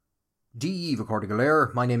DE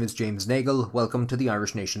Cordigaler, my name is James Nagle, welcome to The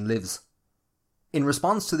Irish Nation Lives. In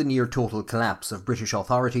response to the near-total collapse of British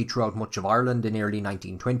authority throughout much of Ireland in early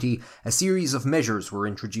 1920, a series of measures were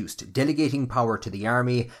introduced, delegating power to the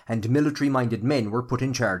army, and military-minded men were put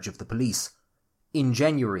in charge of the police. In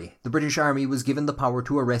January, the British Army was given the power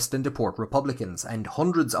to arrest and deport Republicans, and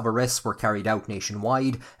hundreds of arrests were carried out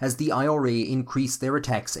nationwide as the IRA increased their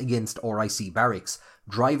attacks against RIC barracks,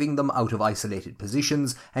 driving them out of isolated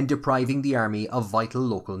positions and depriving the army of vital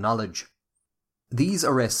local knowledge. These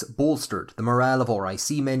arrests bolstered the morale of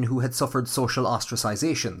RIC men who had suffered social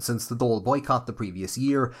ostracisation since the Dole boycott the previous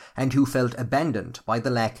year and who felt abandoned by the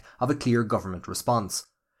lack of a clear government response.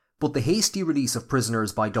 But the hasty release of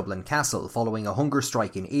prisoners by Dublin Castle following a hunger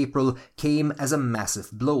strike in April came as a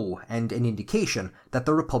massive blow and an indication that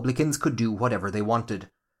the Republicans could do whatever they wanted.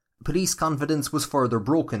 Police confidence was further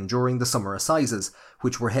broken during the summer assizes,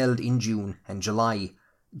 which were held in June and July.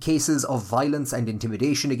 Cases of violence and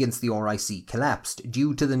intimidation against the RIC collapsed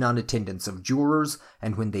due to the non-attendance of jurors,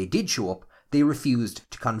 and when they did show up, they refused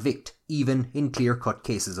to convict, even in clear-cut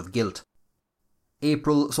cases of guilt.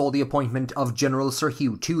 April saw the appointment of General Sir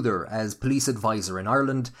Hugh Tudor as police advisor in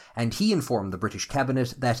Ireland, and he informed the British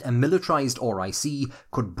cabinet that a militarised RIC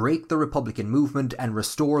could break the Republican movement and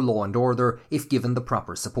restore law and order if given the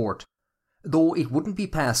proper support. Though it wouldn't be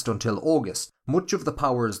passed until August, much of the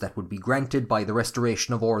powers that would be granted by the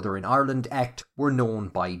Restoration of Order in Ireland Act were known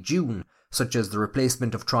by June, such as the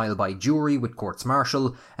replacement of trial by jury with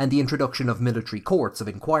courts-martial and the introduction of military courts of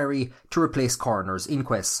inquiry to replace coroners'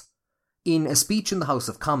 inquests. In a speech in the House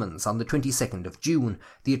of Commons on the 22nd of June,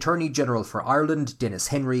 the Attorney-General for Ireland, Denis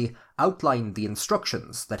Henry, outlined the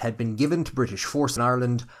instructions that had been given to British force in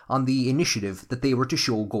Ireland on the initiative that they were to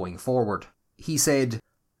show going forward. He said,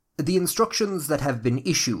 "The instructions that have been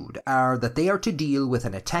issued are that they are to deal with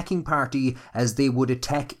an attacking party as they would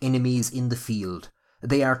attack enemies in the field.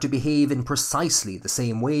 They are to behave in precisely the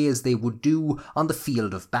same way as they would do on the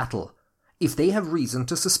field of battle. If they have reason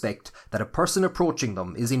to suspect that a person approaching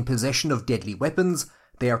them is in possession of deadly weapons,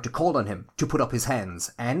 they are to call on him to put up his hands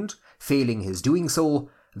and, failing his doing so,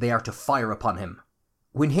 they are to fire upon him."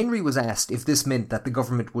 When Henry was asked if this meant that the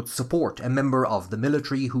government would support a member of the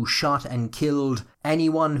military who shot and killed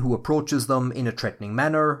anyone who approaches them in a threatening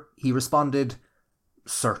manner, he responded,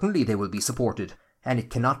 "Certainly they will be supported, and it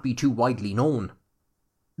cannot be too widely known."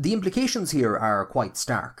 The implications here are quite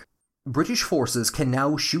stark. British forces can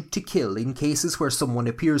now shoot to kill in cases where someone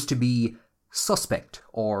appears to be suspect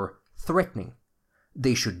or threatening.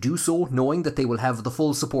 They should do so knowing that they will have the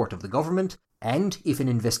full support of the government, and if an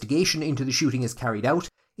investigation into the shooting is carried out,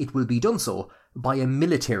 it will be done so by a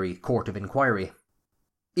military court of inquiry.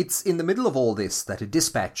 It's in the middle of all this that a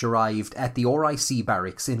dispatch arrived at the RIC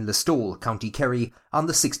barracks in Listowel, County Kerry, on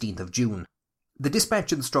the 16th of June. The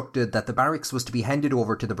dispatch instructed that the barracks was to be handed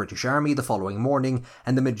over to the British Army the following morning,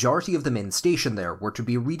 and the majority of the men stationed there were to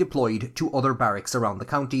be redeployed to other barracks around the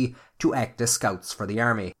county to act as scouts for the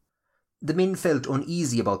army. The men felt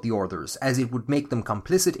uneasy about the orders, as it would make them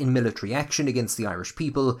complicit in military action against the Irish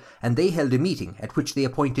people, and they held a meeting at which they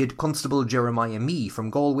appointed Constable Jeremiah Mee from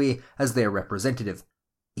Galway as their representative.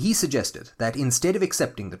 He suggested that instead of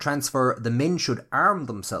accepting the transfer, the men should arm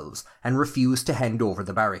themselves and refuse to hand over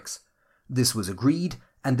the barracks. This was agreed,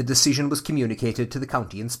 and the decision was communicated to the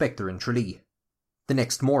county inspector in Tralee. The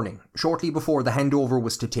next morning, shortly before the handover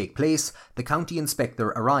was to take place, the county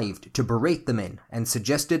inspector arrived to berate the men and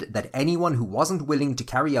suggested that anyone who wasn't willing to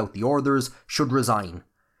carry out the orders should resign.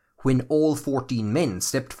 When all 14 men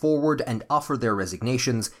stepped forward and offered their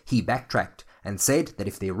resignations, he backtracked and said that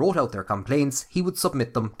if they wrote out their complaints, he would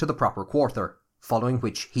submit them to the proper quarter, following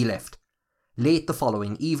which he left. Late the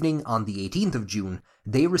following evening, on the 18th of June,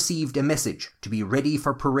 they received a message to be ready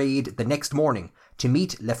for parade the next morning to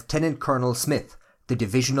meet Lieutenant Colonel Smith, the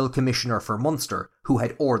Divisional Commissioner for Munster, who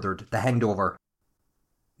had ordered the handover.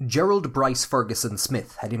 Gerald Bryce Ferguson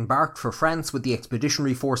Smith had embarked for France with the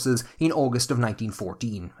expeditionary forces in August of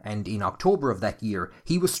 1914, and in October of that year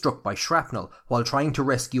he was struck by shrapnel while trying to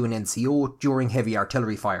rescue an NCO during heavy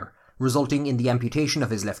artillery fire, resulting in the amputation of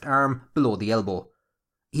his left arm below the elbow.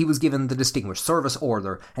 He was given the Distinguished Service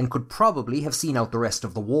Order and could probably have seen out the rest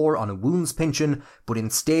of the war on a wounds pension, but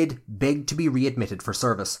instead begged to be readmitted for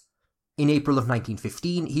service. In April of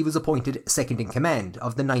 1915, he was appointed second-in-command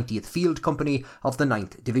of the 90th Field Company of the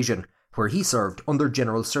 9th Division, where he served under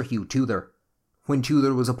General Sir Hugh Tudor. When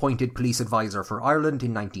Tudor was appointed police advisor for Ireland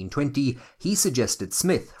in 1920, he suggested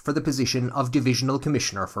Smith for the position of Divisional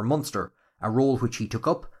Commissioner for Munster, a role which he took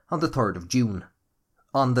up on the 3rd of June.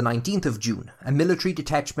 On the 19th of June, a military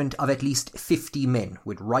detachment of at least 50 men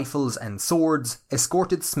with rifles and swords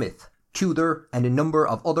escorted Smith Tudor and a number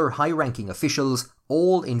of other high-ranking officials,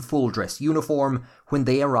 all in full-dress uniform, when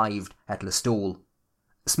they arrived at Listowel.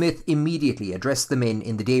 Smith immediately addressed the men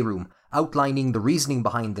in the day room, outlining the reasoning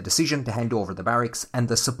behind the decision to hand over the barracks and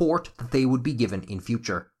the support that they would be given in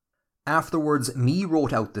future. Afterwards, Mee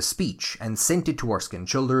wrote out the speech and sent it to Erskine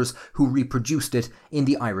Childers, who reproduced it in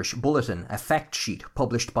the Irish Bulletin, a fact sheet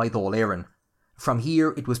published by Dáil Éireann. From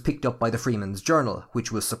here, it was picked up by the Freeman's Journal,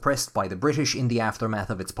 which was suppressed by the British in the aftermath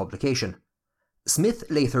of its publication. Smith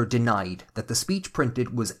later denied that the speech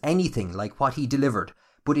printed was anything like what he delivered,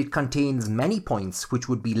 but it contains many points which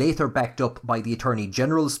would be later backed up by the Attorney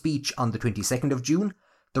General's speech on the 22nd of June,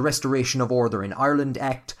 the Restoration of Order in Ireland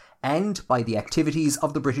Act, and by the activities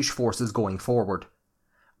of the British forces going forward.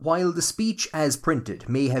 While the speech as printed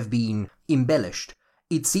may have been embellished,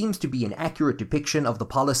 it seems to be an accurate depiction of the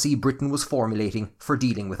policy Britain was formulating for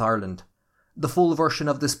dealing with Ireland. The full version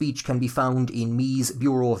of the speech can be found in Mee's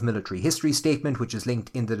Bureau of Military History statement, which is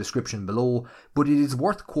linked in the description below, but it is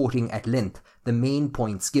worth quoting at length the main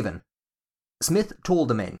points given. Smith told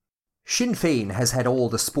the men, "Sinn Féin has had all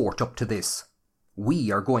the sport up to this.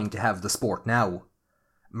 We are going to have the sport now.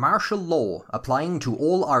 Martial law applying to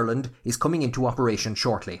all Ireland is coming into operation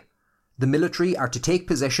shortly. The military are to take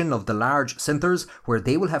possession of the large centres where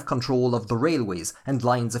they will have control of the railways and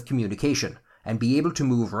lines of communication, and be able to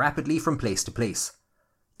move rapidly from place to place.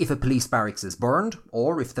 If a police barracks is burned,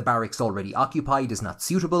 or if the barracks already occupied is not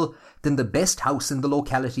suitable, then the best house in the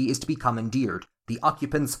locality is to be commandeered, the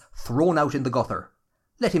occupants thrown out in the gutter.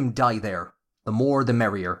 Let him die there. The more the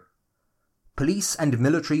merrier. Police and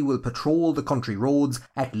military will patrol the country roads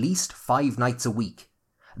at least 5 nights a week.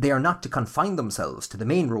 They are not to confine themselves to the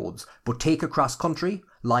main roads, but take across country,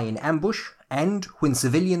 lie in ambush, and, when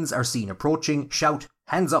civilians are seen approaching, shout,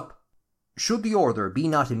 'Hands up!' Should the order be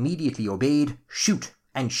not immediately obeyed, shoot,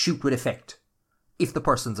 and shoot with effect. If the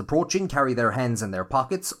persons approaching carry their hands in their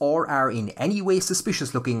pockets or are in any way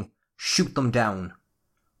suspicious looking, shoot them down.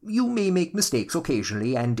 You may make mistakes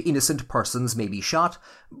occasionally and innocent persons may be shot,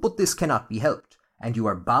 but this cannot be helped, and you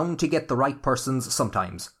are bound to get the right persons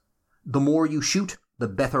sometimes. The more you shoot, the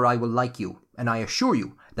better I will like you, and I assure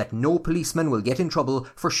you that no policeman will get in trouble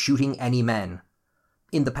for shooting any man.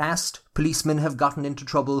 In the past, policemen have gotten into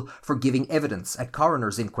trouble for giving evidence at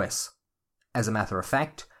coroner's inquests. As a matter of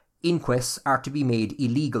fact, inquests are to be made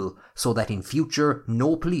illegal so that in future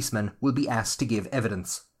no policeman will be asked to give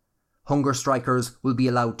evidence. Hunger strikers will be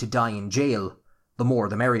allowed to die in jail. The more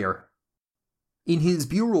the merrier. In his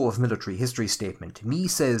Bureau of Military History statement, Mee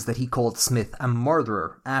says that he called Smith a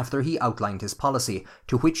murderer after he outlined his policy,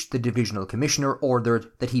 to which the Divisional Commissioner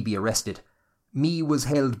ordered that he be arrested. Mee was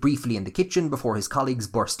held briefly in the kitchen before his colleagues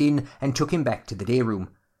burst in and took him back to the day room.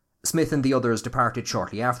 Smith and the others departed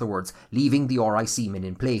shortly afterwards, leaving the RIC men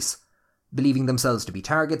in place. Believing themselves to be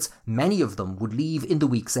targets, many of them would leave in the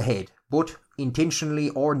weeks ahead, but, intentionally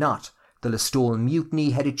or not, the Listowel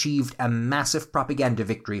Mutiny had achieved a massive propaganda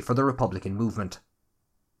victory for the Republican movement.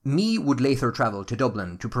 Mee would later travel to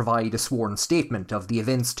Dublin to provide a sworn statement of the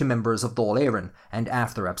events to members of Dáil Éireann, and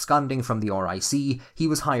after absconding from the RIC, he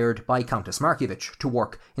was hired by Countess Markievicz to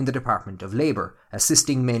work in the Department of Labour,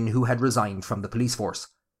 assisting men who had resigned from the police force.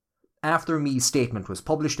 After Mee's statement was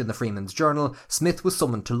published in the Freeman's Journal, Smith was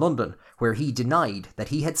summoned to London, where he denied that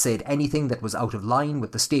he had said anything that was out of line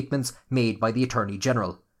with the statements made by the Attorney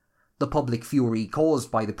General. The public fury caused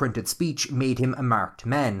by the printed speech made him a marked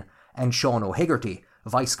man, and Sean O'Hegarty,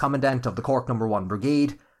 Vice-Commandant of the Cork No. 1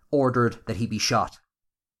 Brigade, ordered that he be shot.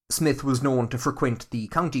 Smith was known to frequent the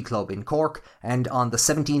County Club in Cork, and on the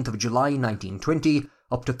 17th of July 1920,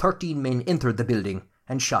 up to 13 men entered the building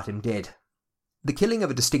and shot him dead. The killing of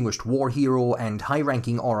a distinguished war hero and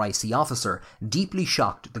high-ranking RIC officer deeply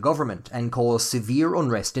shocked the government and caused severe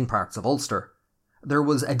unrest in parts of Ulster. There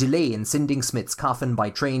was a delay in sending Smith's coffin by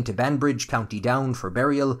train to Banbridge, County Down, for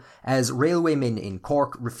burial, as railwaymen in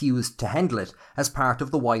Cork refused to handle it as part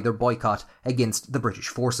of the wider boycott against the British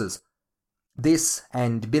forces. This,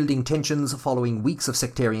 and building tensions following weeks of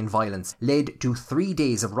sectarian violence, led to 3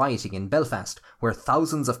 days of rioting in Belfast, where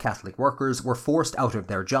thousands of Catholic workers were forced out of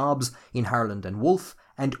their jobs in Harland and Wolff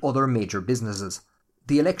and other major businesses.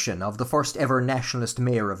 The election of the first ever nationalist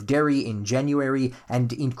mayor of Derry in January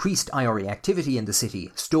and increased IRA activity in the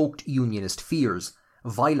city stoked unionist fears.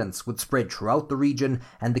 Violence would spread throughout the region,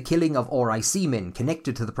 and the killing of RIC men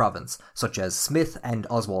connected to the province, such as Smith and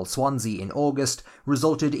Oswald Swansea in August,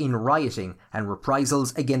 resulted in rioting and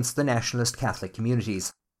reprisals against the nationalist Catholic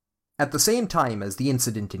communities. At the same time as the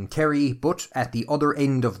incident in Kerry, but at the other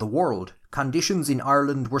end of the world, conditions in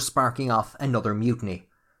Ireland were sparking off another mutiny.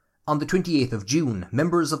 On the 28th of June,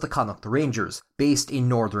 members of the Connaught Rangers, based in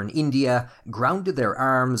northern India, grounded their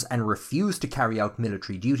arms and refused to carry out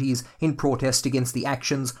military duties in protest against the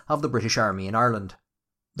actions of the British Army in Ireland.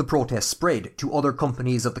 The protest spread to other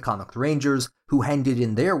companies of the Connaught Rangers, who handed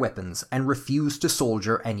in their weapons and refused to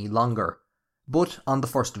soldier any longer. But on the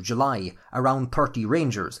 1st of July, around 30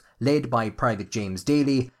 Rangers, led by Private James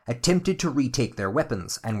Daly, attempted to retake their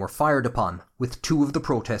weapons and were fired upon, with 2 of the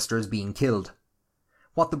protesters being killed.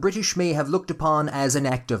 What the British may have looked upon as an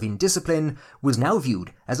act of indiscipline was now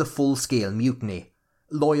viewed as a full-scale mutiny.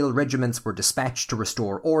 Loyal regiments were dispatched to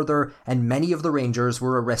restore order, and many of the Rangers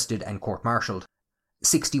were arrested and court-martialled.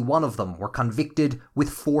 61 of them were convicted, with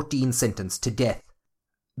 14 sentenced to death.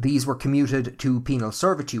 These were commuted to penal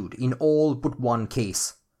servitude in all but one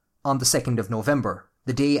case. On the 2nd of November,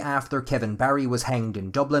 the day after Kevin Barry was hanged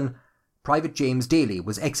in Dublin, Private James Daly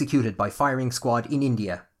was executed by firing squad in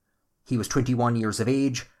India. He was 21 years of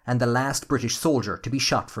age and the last British soldier to be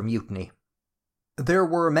shot for mutiny. There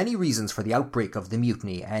were many reasons for the outbreak of the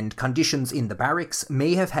mutiny, and conditions in the barracks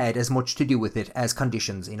may have had as much to do with it as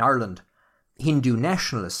conditions in Ireland. Hindu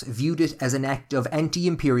nationalists viewed it as an act of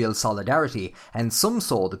anti-imperial solidarity, and some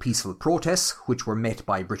saw the peaceful protests, which were met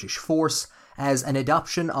by British force, as an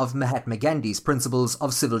adoption of Mahatma Gandhi's principles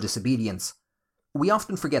of civil disobedience. We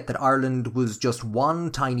often forget that Ireland was just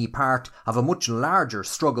one tiny part of a much larger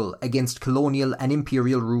struggle against colonial and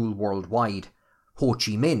imperial rule worldwide. Ho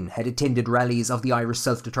Chi Minh had attended rallies of the Irish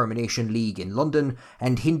Self-Determination League in London,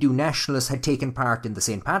 and Hindu nationalists had taken part in the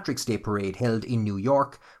St. Patrick's Day parade held in New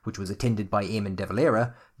York, which was attended by Eamon de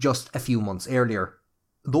Valera, just a few months earlier.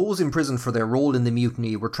 Those imprisoned for their role in the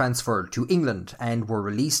mutiny were transferred to England and were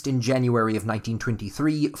released in January of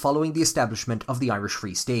 1923 following the establishment of the Irish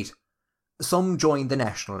Free State. Some joined the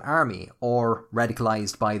National Army, or,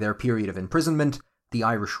 radicalised by their period of imprisonment, the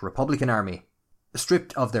Irish Republican Army.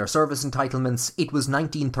 Stripped of their service entitlements, it was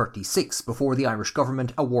 1936 before the Irish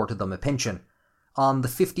government awarded them a pension. On the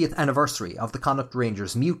 50th anniversary of the Connaught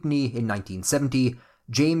Rangers mutiny in 1970,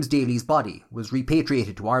 James Daly's body was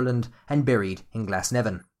repatriated to Ireland and buried in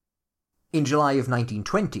Glasnevin. In July of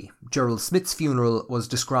 1920, Gerald Smith's funeral was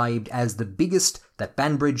described as the biggest that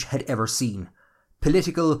Banbridge had ever seen.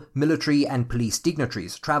 Political, military and police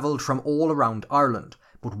dignitaries travelled from all around Ireland,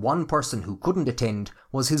 but one person who couldn't attend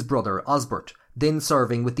was his brother Osbert, then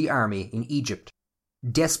serving with the army in Egypt.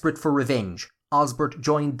 Desperate for revenge, Osbert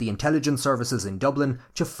joined the intelligence services in Dublin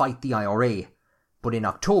to fight the IRA. But in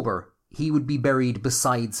October, he would be buried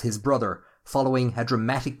besides his brother, following a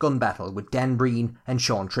dramatic gun battle with Dan Breen and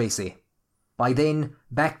Sean Tracy. By then,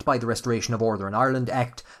 backed by the Restoration of Order in Ireland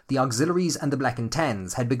Act, the Auxiliaries and the Black and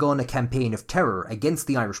Tans had begun a campaign of terror against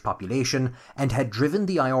the Irish population and had driven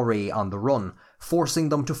the IRA on the run, forcing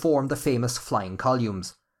them to form the famous Flying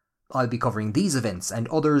Columns. I'll be covering these events and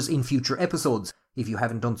others in future episodes. If you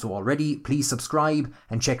haven't done so already, please subscribe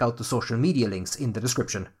and check out the social media links in the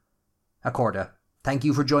description. Accorda, thank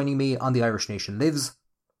you for joining me on The Irish Nation Lives.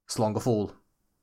 Slán go fóill.